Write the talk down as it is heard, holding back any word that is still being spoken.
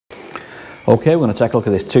Okay, we're going to take a look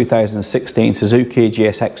at this 2016 Suzuki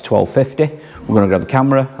GSX1250. We're going to grab the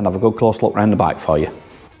camera and have a good close look around the bike for you.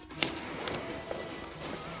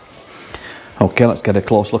 Okay, let's get a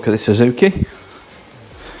close look at this Suzuki.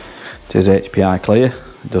 It is HPI clear.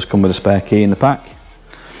 It does come with a spare key in the pack.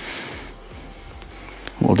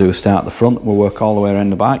 We'll do a start at the front. We'll work all the way around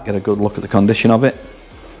the bike, get a good look at the condition of it.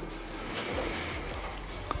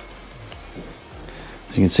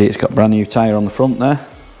 As you can see, it's got a brand new tyre on the front there.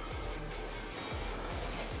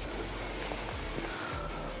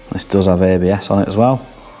 This does have ABS on it as well.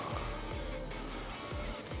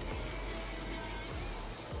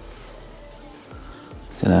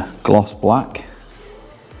 It's in a gloss black.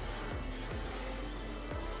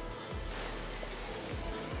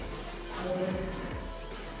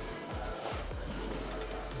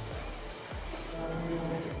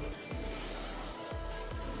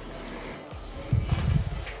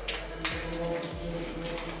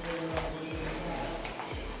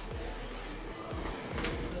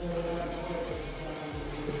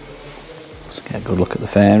 Let's get a good look at the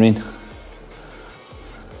fairing.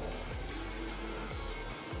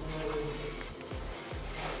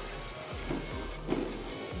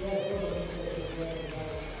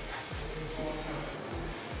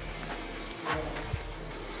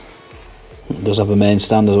 It does have a main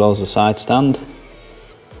stand as well as a side stand.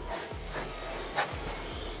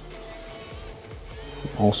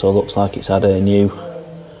 Also looks like it's had a new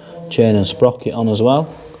chain and sprocket on as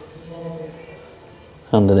well,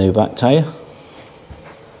 and a new back tyre.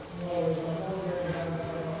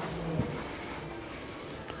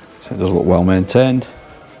 So it does look well maintained.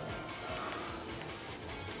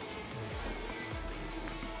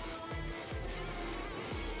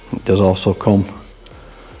 It does also come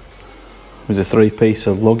with a 3-piece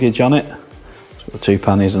of luggage on it. It's got the 2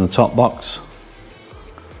 panniers in the top box.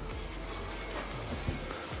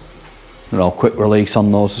 They're all quick release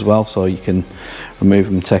on those as well, so you can remove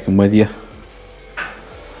them and take them with you.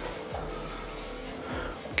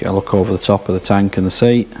 Get a look over the top of the tank and the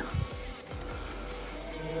seat.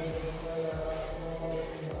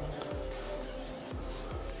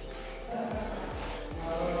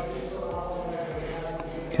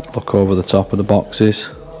 Get a look over the top of the boxes.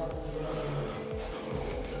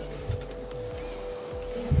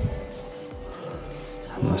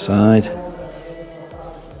 On the side.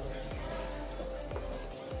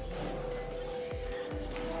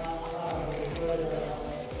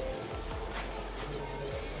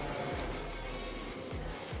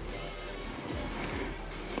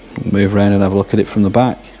 Move around and have a look at it from the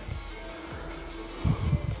back.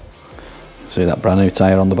 See that brand new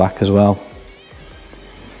tyre on the back as well.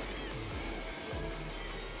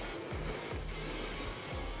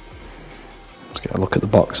 Let's get a look at the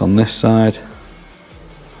box on this side.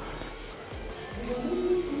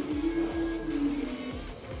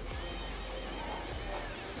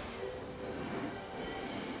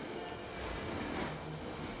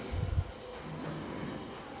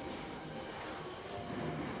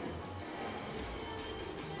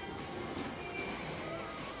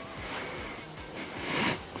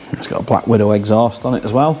 It's got a Black Widow exhaust on it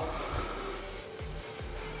as well.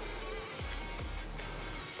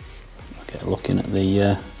 Okay, looking at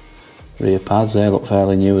the rear pads, they look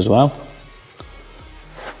fairly new as well.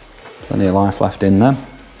 Plenty of life left in them.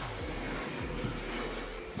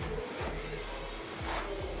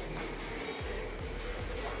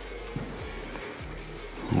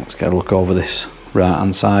 Let's get a look over this right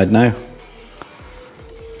hand side now.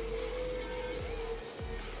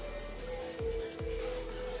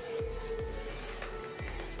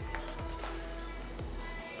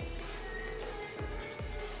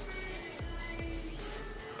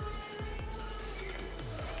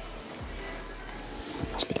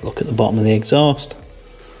 Let's get a look at the bottom of the exhaust.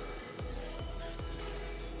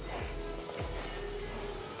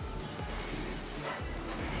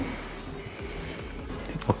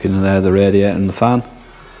 Looking in there, the radiator and the fan.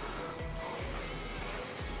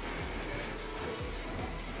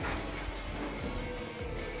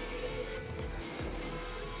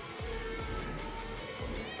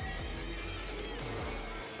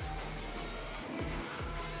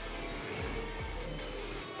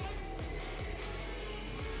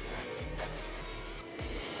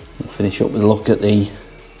 Finish up with a look at the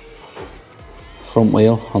front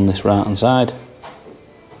wheel on this right hand side.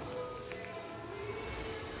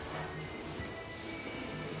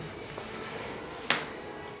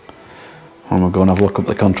 And we'll go and have a look up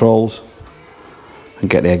the controls and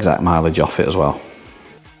get the exact mileage off it as well.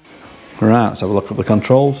 Right, let's have a look at the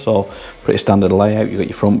controls. So pretty standard layout. You've got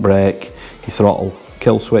your front brake, your throttle,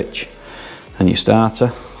 kill switch and your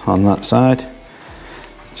starter on that side.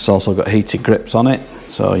 It's also got heated grips on it,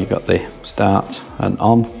 so you've got the start and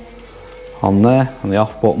on there, and the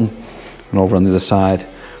off button. And over on the other side,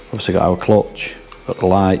 obviously got our clutch, got the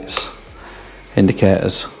lights,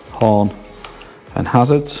 indicators, horn and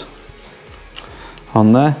hazards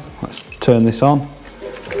on there. Let's turn this on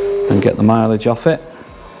and get the mileage off it.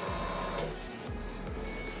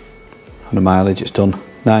 And the mileage, it's done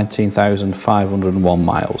 19,501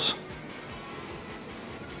 miles.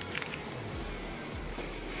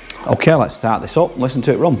 Okay, let's start this up and listen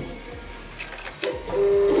to it run.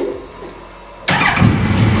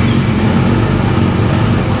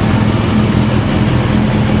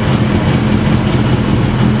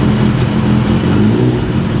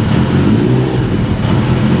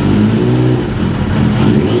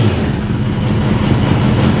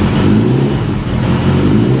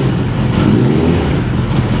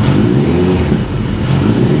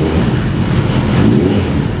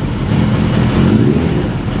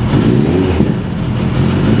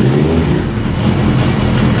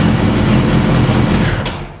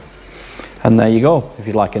 And there you go. If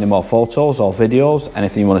you'd like any more photos or videos,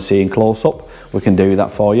 anything you want to see in close-up, we can do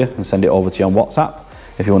that for you and send it over to you on WhatsApp.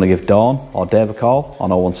 If you want to give Dawn or Dave a call on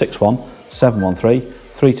 0161 713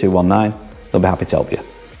 3219, they'll be happy to help you.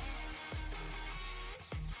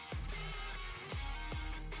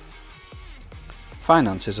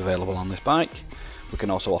 Finance is available on this bike. We can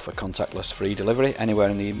also offer contactless free delivery anywhere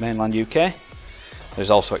in the mainland UK.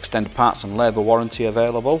 There's also extended parts and labour warranty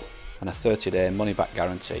available and a 30-day money-back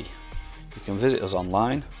guarantee. You can visit us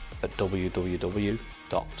online at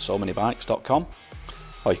www.SoManyBikes.com,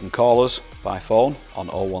 or you can call us by phone on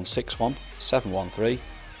 0161 713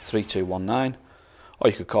 3219, or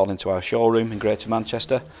you could call into our showroom in Greater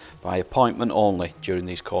Manchester by appointment only during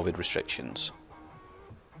these COVID restrictions.